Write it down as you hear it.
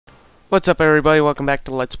What's up, everybody? Welcome back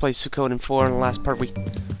to Let's Play Suikoden 4. In the last part, we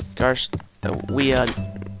got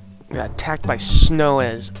attacked by snow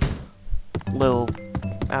as little,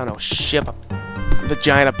 I don't know, ship,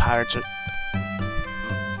 vagina pirates or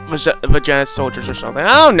vagina soldiers or something.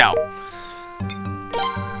 I don't know.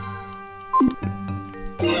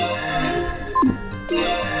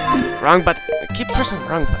 Wrong button. I keep pressing the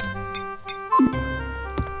wrong button.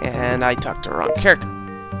 And I talked to the wrong character.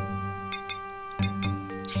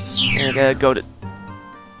 And I gotta go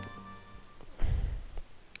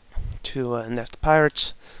to Nest of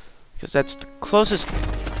Pirates, because that's the closest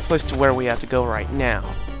place to where we have to go right now.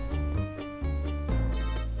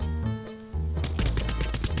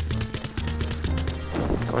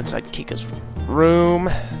 Go inside Kika's room.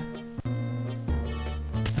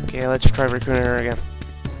 Okay, let's try recruiting her again.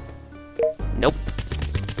 Nope.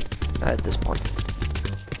 Not at this point.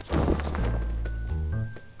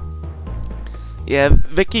 Yeah,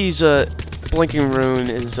 Vicky's blinking rune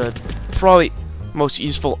is probably most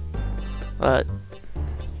useful, item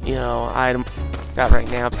got right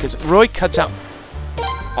now, because it really cuts out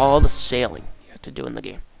all the sailing you have to do in the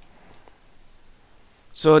game.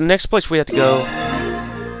 So the next place we have to go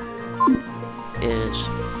is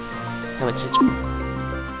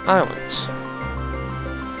Islands.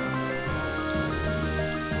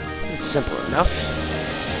 It's simple enough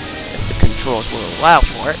if the controls will allow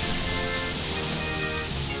for it.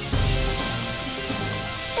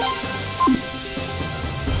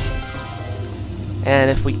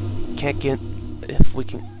 And if we can get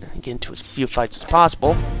into as few fights as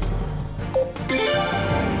possible,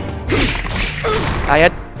 I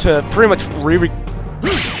had to pretty much redo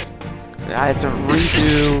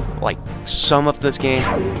like some of this game.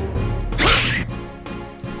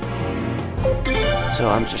 So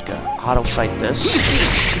I'm just gonna auto fight this.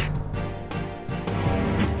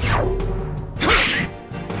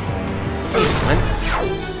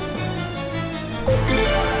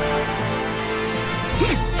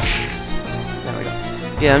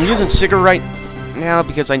 Yeah, I'm using Sigurd right now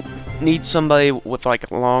because I need somebody with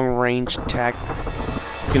like a long-range attack.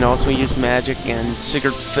 You can also use magic, and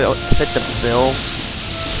Sigurd fit the bill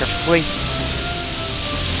perfectly.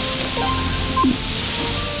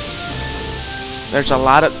 There's a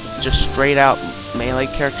lot of just straight-out melee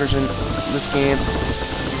characters in this game,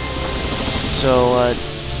 so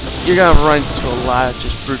you're gonna run into a lot of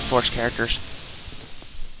just brute force characters.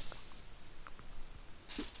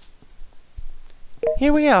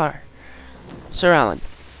 Here we are, Sir Alan.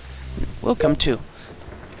 Welcome to.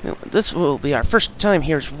 This will be our first time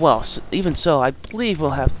here as well. So even so, I believe we'll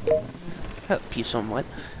help you somewhat.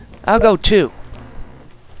 I'll go too.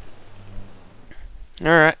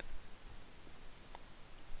 Alright.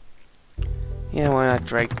 Yeah, why not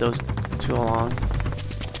drag those two along?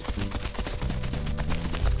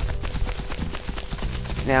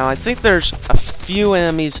 Now, I think there's a few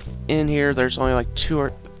enemies in here. There's only like 2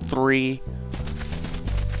 or 3.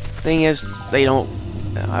 Thing is, they don't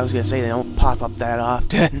pop up that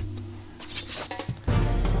often.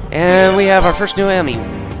 And we have our first new enemy,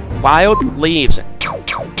 wild leaves,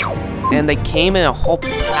 and they came in a whole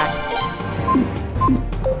pack.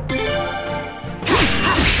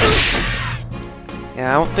 And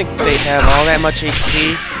I don't think they have all that much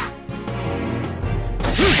HP,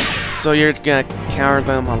 so you're gonna counter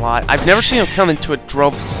them a lot. I've never seen them come into a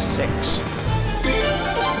drove of 6.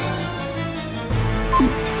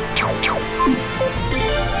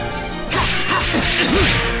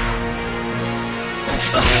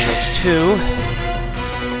 Two.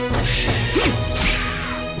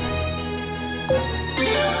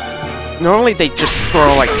 Normally they just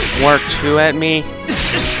throw like 1 or 2 at me,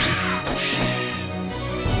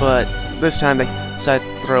 but this time they decided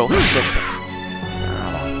to throw 6.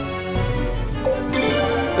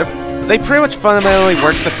 They pretty much fundamentally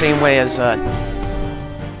work the same way as trying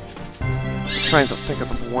to think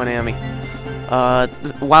of one enemy.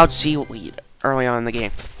 Wild seaweed early on in the game.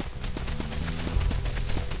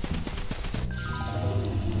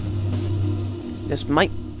 This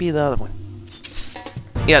might be the other one.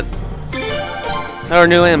 Yeah. Our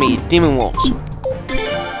new enemy, Demon Wolves.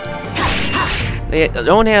 They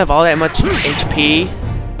don't have all that much HP.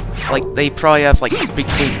 Like, they probably have like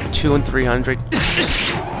between 200 and 300.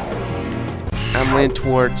 I'm leaning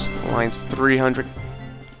towards the lines of 300.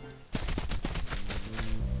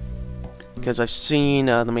 Because I've seen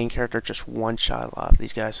the main character just one-shot a lot of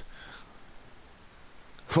these guys.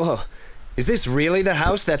 Whoa. Is this really the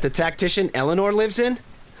house that the tactician Elanor lives in?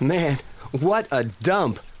 Man, what a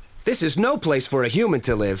dump. This is no place for a human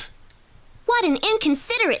to live. What an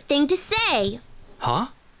inconsiderate thing to say.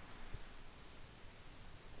 Huh?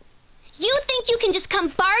 You think you can just come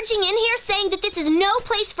barging in here saying that this is no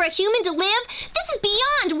place for a human to live? This is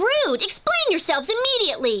beyond rude. Explain yourselves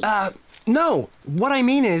immediately. No. What I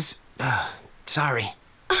mean is... sorry.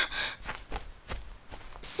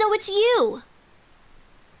 So it's you.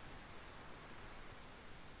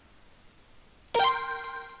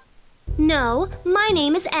 No, my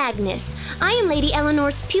name is Agnes. I am Lady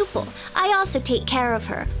Eleanor's pupil. I also take care of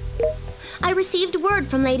her. I received word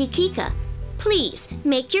from Lady Kika. Please,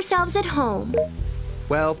 make yourselves at home.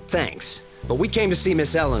 Well, thanks. But we came to see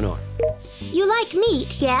Miss Elanor. You like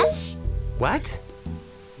meat, yes? What?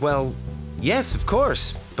 Well, yes, of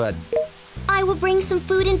course, but... I will bring some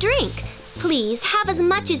food and drink. Please, have as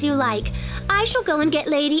much as you like. I shall go and get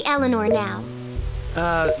Lady Elanor now.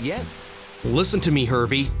 Yes? Listen to me,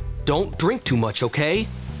 Hervey. Don't drink too much, okay?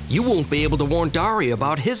 You won't be able to warn Daria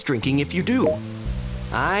about his drinking if you do.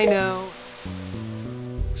 I know.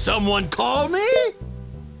 Someone call me?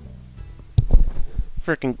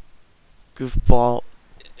 Freaking goofball.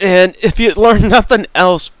 And if you learn nothing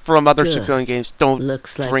else from other Good. Suikoden games, don't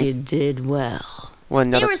Looks like drink you did well. when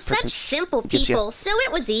another They were such person simple gives you- people, so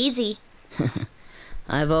it was easy.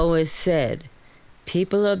 I've always said,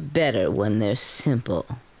 people are better when they're simple.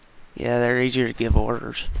 Yeah, they're easier to give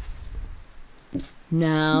orders.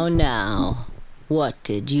 Now, what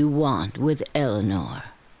did you want with Elanor?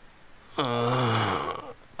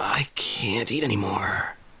 I can't eat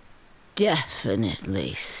anymore.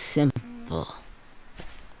 Definitely simple.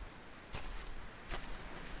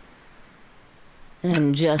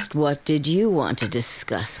 And just what did you want to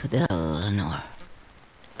discuss with Elanor?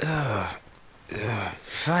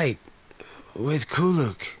 Fight with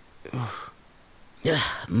Kuluk.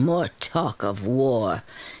 Ugh, more talk of war.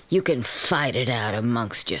 You can fight it out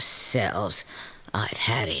amongst yourselves. I've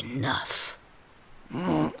had enough.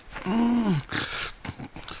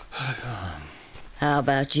 How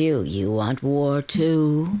about you? You want war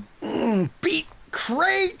too? Beat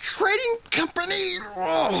Cray Trading Company?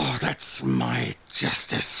 Oh, that's my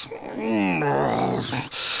justice.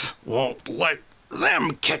 Won't let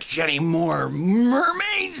them catch any more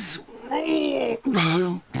mermaids.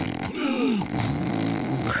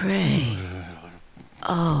 Cray.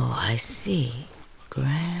 Oh, I see.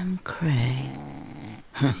 Graham Cray.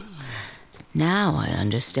 Now I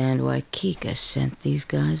understand why Kika sent these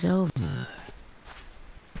guys over.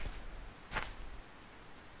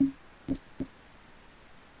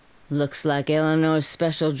 Looks like Eleanor's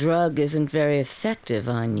special drug isn't very effective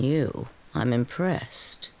on you. I'm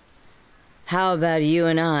impressed. How about you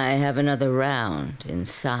and I have another round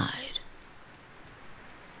inside?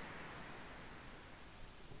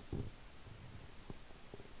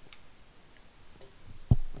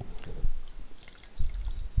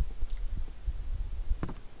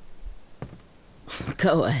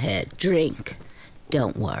 Go ahead, drink.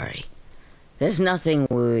 Don't worry. There's nothing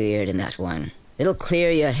weird in that one. It'll clear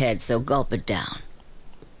your head, so gulp it down.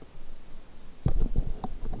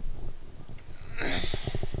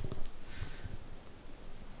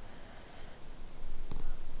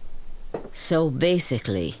 So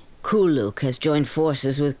basically, Kuluk has joined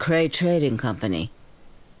forces with Cray Trading Company.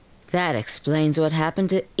 That explains what happened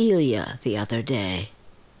to Ilya the other day.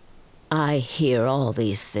 I hear all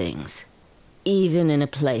these things, even in a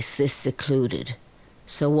place this secluded.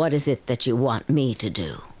 So what is it that you want me to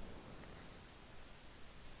do?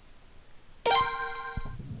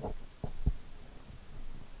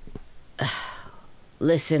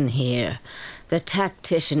 Listen here. The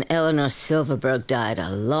tactician Elanor Silverberg died a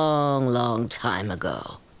long, long time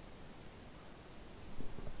ago.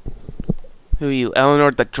 Who are you, Eleanor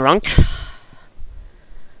the drunk?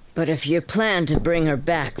 But if you plan to bring her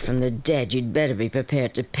back from the dead, you'd better be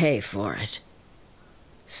prepared to pay for it.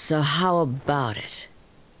 So how about it?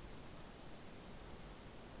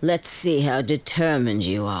 Let's see how determined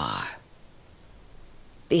you are.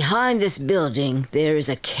 Behind this building, there is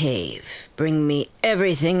a cave. Bring me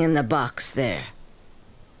everything in the box there.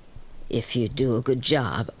 If you do a good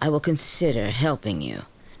job, I will consider helping you.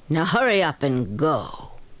 Now hurry up and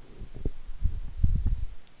go.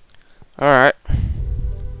 Alright.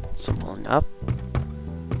 Simple enough.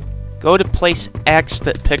 Go to place X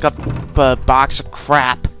to pick up a box of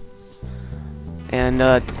crap. And,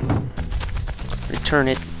 return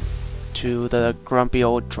it to the grumpy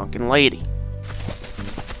old drunken lady.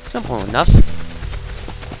 Simple enough.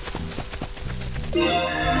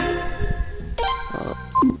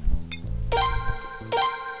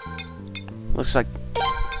 Looks like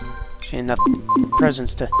she had enough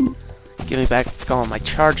presents to give me back all my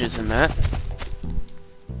charges and that.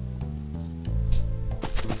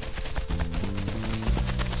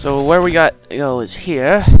 So where we got to go is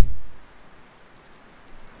here.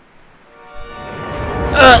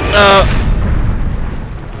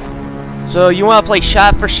 So you want to play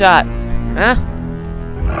shot for shot, huh?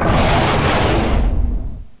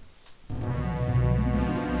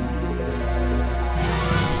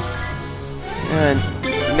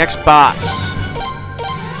 And next boss,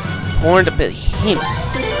 Horned Behemoth.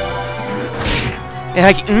 And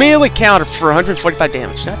I immediately countered for 145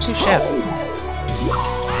 damage. Not too shabby.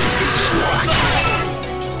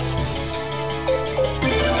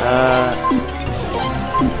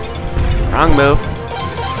 Wrong move.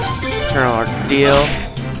 Eternal Ordeal.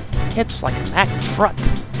 Hits like a Mack truck.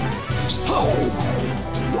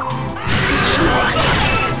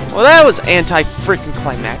 Well, that was anti-freaking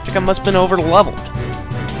climactic. I must have been over-leveled.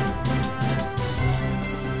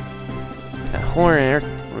 That horn and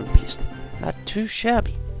earth piece. Not too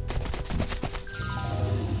shabby.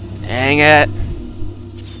 Dang it.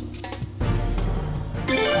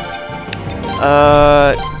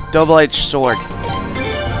 Double-edged sword.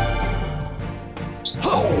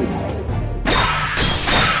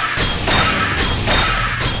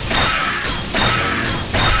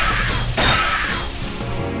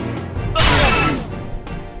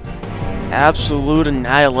 Absolute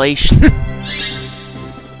annihilation.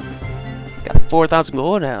 Got 4,000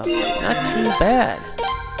 gold now. Not too bad.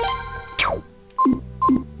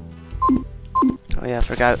 Oh yeah, I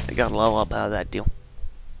forgot I got a level up out of that deal.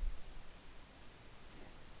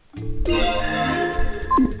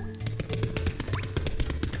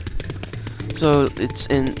 So it's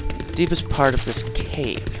in the deepest part of this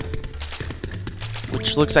cave,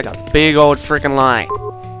 which looks like a big old freaking line.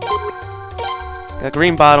 Got a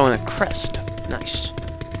green bottle and a crest. Nice.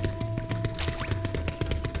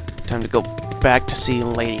 Time to go back to see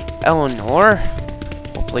Lady Elanor.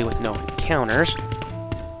 Hopefully with no encounters.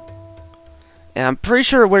 And I'm pretty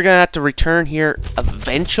sure we're gonna have to return here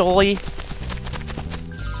eventually.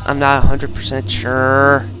 I'm not 100%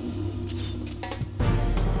 sure.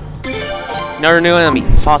 Another new enemy,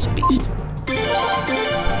 Fossil Beast.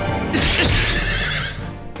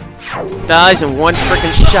 Dies in one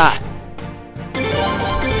freaking shot.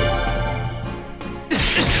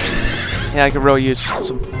 Yeah, I could really use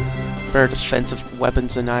some better defensive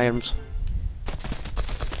weapons and items.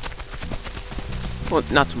 Well,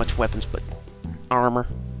 not so much weapons, but armor.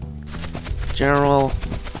 General.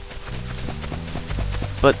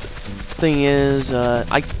 But the thing is,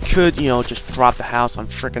 I could, you know, just drop the house on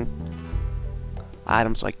frickin'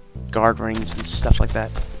 items like guard rings and stuff like that.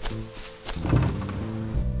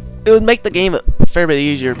 It would make the game a fair bit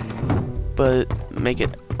easier, but make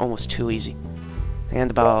it almost too easy. Hand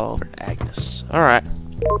the bottle over to Agnes. Alright.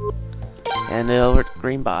 Hand it over to the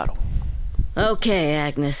green bottle. Okay,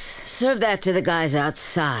 Agnes. Serve that to the guys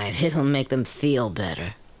outside. It'll make them feel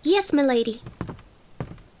better. Yes, milady.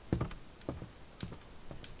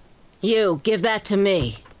 You, give that to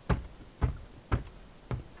me.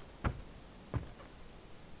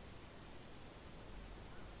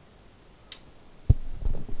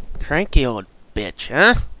 Cranky old bitch,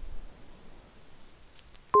 huh?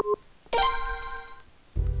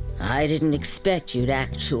 I didn't expect you'd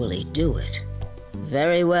actually do it.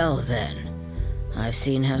 Very well, then. I've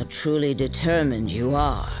seen how truly determined you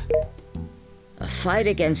are. A fight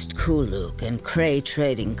against Kuluk and Cray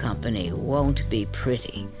Trading Company won't be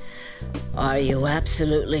pretty. Are you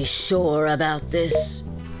absolutely sure about this?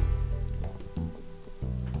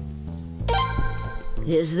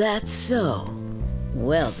 Is that so?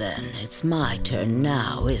 Well then, it's my turn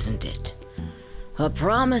now, isn't it? A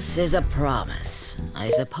promise is a promise, I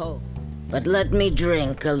suppose. But let me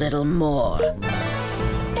drink a little more.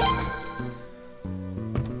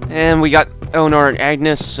 And we got Elanor and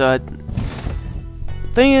Agnes.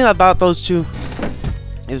 Thing about those two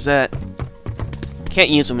is that you can't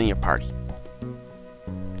use them in your party.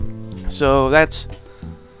 So that's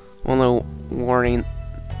one little warning.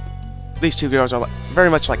 These two girls are very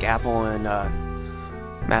much like Apple and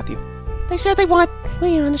Matthew. They said they want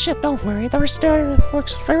Leah on the ship. Don't worry, the restore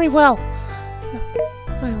works very well.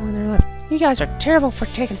 Well, when they're left, you guys are terrible for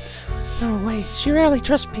taking her away. She rarely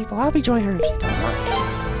trusts people. I'll be joining her if you don't mind.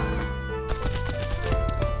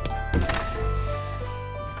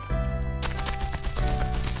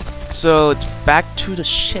 So it's back to the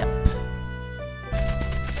ship.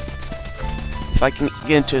 If I can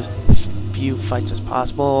get into as few fights as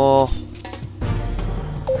possible.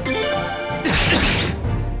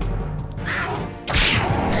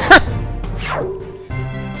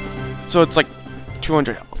 So it's like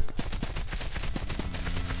 200 health.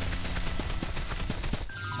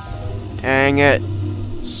 Dang it.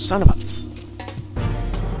 Son of a...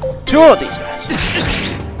 Two of these guys.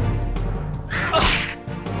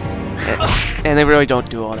 And they really don't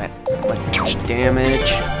do all that much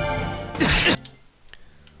damage.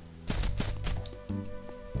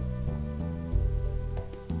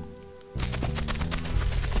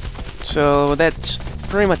 So that's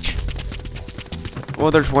pretty much.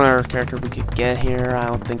 Well, there's one other character we could get here. I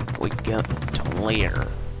don't think we can get until later.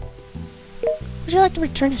 Would you like to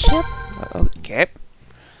return the ship? Okay.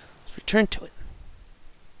 Let's return to it.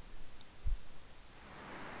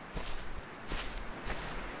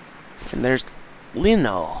 And there's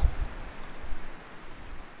Lino.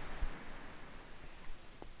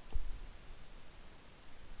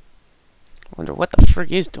 Wonder what the frick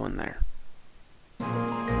he's doing there.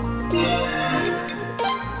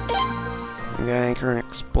 I'm gonna anchor and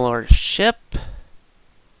explore the ship.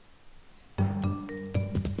 Go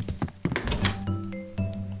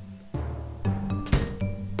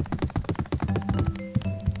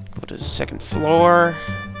to the second floor.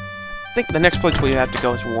 I think the next place we have to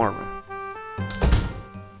go is War Room.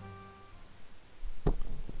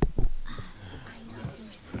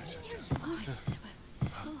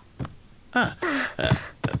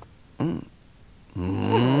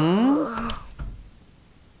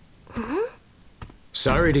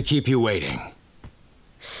 Sorry to keep you waiting.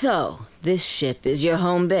 So, this ship is your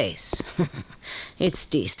home base. It's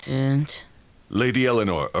decent. Lady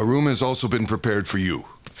Elanor, a room has also been prepared for you.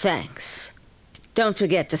 Thanks. Don't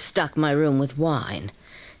forget to stock my room with wine.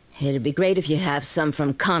 It'd be great if you have some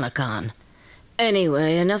from Kanakon.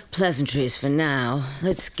 Anyway, enough pleasantries for now.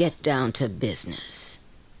 Let's get down to business.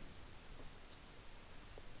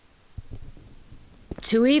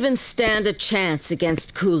 To even stand a chance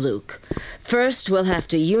against Kuluk, first we'll have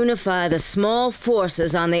to unify the small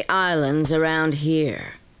forces on the islands around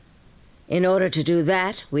here. In order to do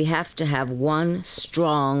that, we have to have one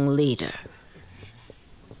strong leader.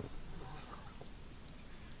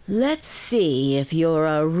 Let's see if you're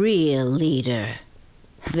a real leader.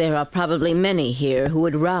 There are probably many here who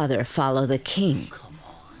would rather follow the king.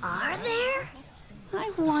 Are there?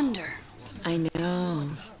 I wonder. I know.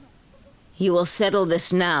 You will settle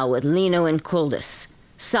this now with Lino and Kuldus.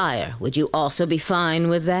 Sire, would you also be fine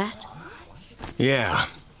with that? Yeah,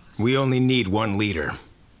 we only need one leader.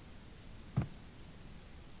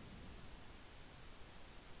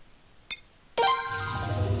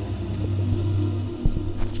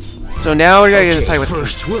 So now we're gonna get to fight with.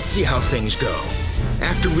 First, we'll see how things go.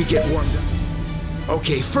 After we get warmed up.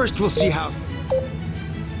 Okay, first we'll see how.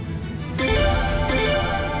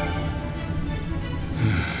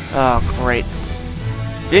 Oh, great.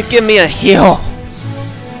 Did give me a heal.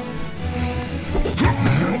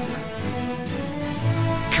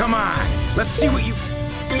 Come on, let's see what you.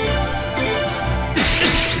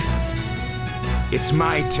 It's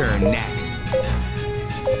my turn next.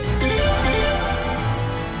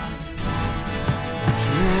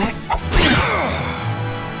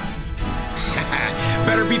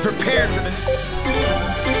 Better be prepared for the.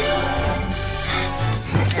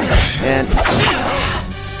 And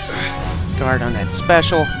guard on that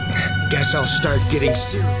special. Guess I'll start getting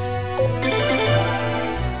serious.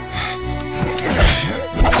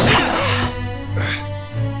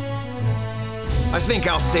 I think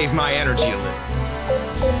I'll save my energy a little.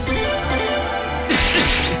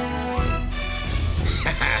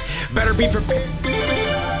 Better be prepared.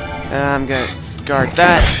 I'm gonna guard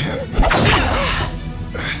that.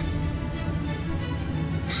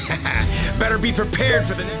 Better be prepared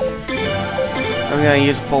for the. I'm gonna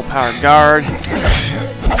use a full power guard.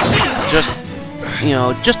 Just, you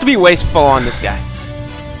know, just to be wasteful on this guy.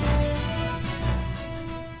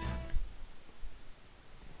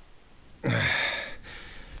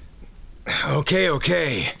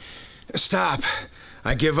 Okay. Stop.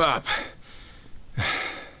 I give up.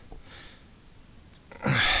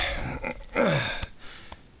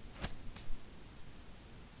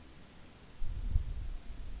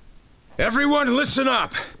 Everyone listen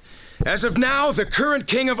up. As of now, the current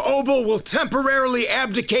king of Obel will temporarily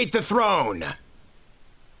abdicate the throne.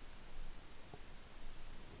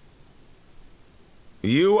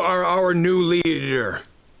 You are our new leader.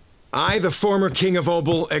 I, the former king of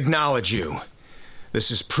Obel, acknowledge you. This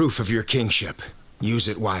is proof of your kingship. Use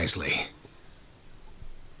it wisely.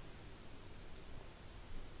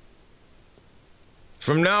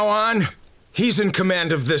 From now on, he's in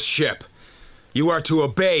command of this ship. You are to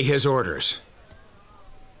obey his orders.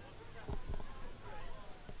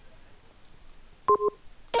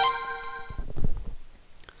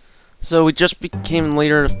 So we just became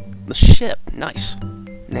leader of the ship. Nice.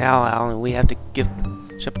 Now, Alan, we have to give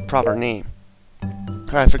the ship a proper name.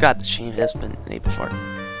 Oh, I forgot that she has been named before.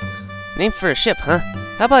 Name for a ship, huh?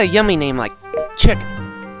 How about a yummy name like Chicken?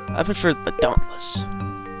 I prefer the Dauntless.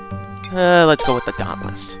 Let's go with the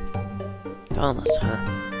Dauntless. Dauntless, huh?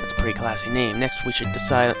 That's a pretty classy name. Next, we should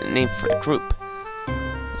decide a name for the group.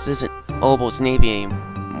 This isn't Obel's Navy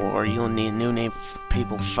war, you'll need a new name for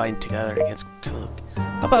people fighting together against Kuluk.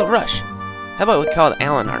 How about Rush? How about we call it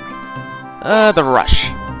Allen Army? The Rush.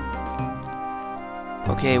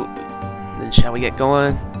 Okay, then shall we get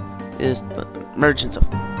going? It is the emergence of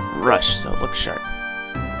Rush, so look sharp.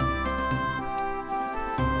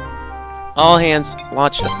 All hands,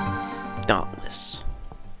 launch the Dauntless.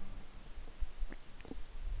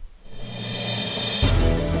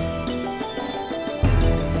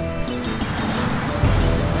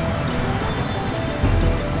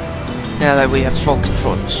 Now that we have full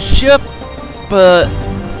control of the ship, but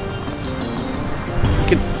we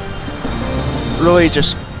can really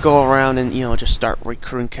just go around and, you know, just start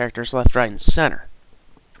recruiting characters left, right, and center.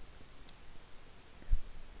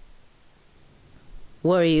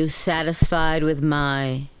 Were you satisfied with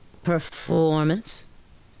my performance?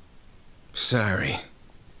 Sorry.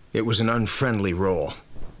 It was an unfriendly role.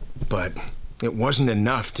 But it wasn't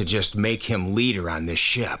enough to just make him leader on this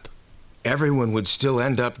ship. Everyone would still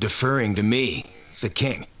end up deferring to me, the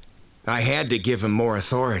king. I had to give him more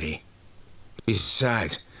authority.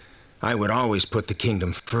 Besides, I would always put the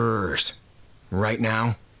kingdom first. Right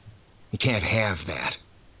now, you can't have that.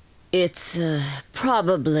 It's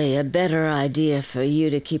probably a better idea for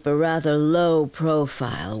you to keep a rather low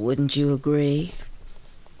profile, wouldn't you agree?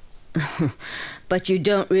 But you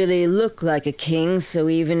don't really look like a king, so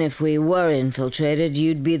even if we were infiltrated,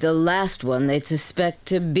 you'd be the last one they'd suspect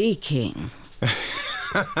to be king.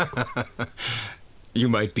 You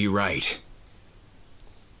might be right.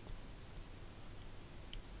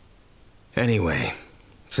 Anyway,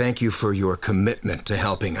 thank you for your commitment to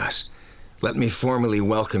helping us. Let me formally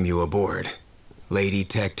welcome you aboard, Lady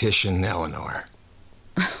Tactician Elanor.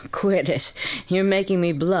 Quit it. You're making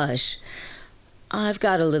me blush. I've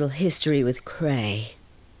got a little history with Cray.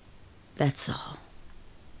 That's all.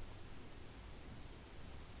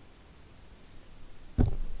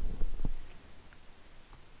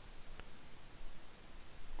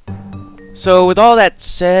 So with all that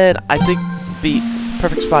said, I think it'd be a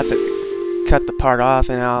perfect spot to cut the part off,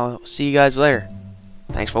 and I'll see you guys later.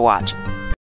 Thanks for watching.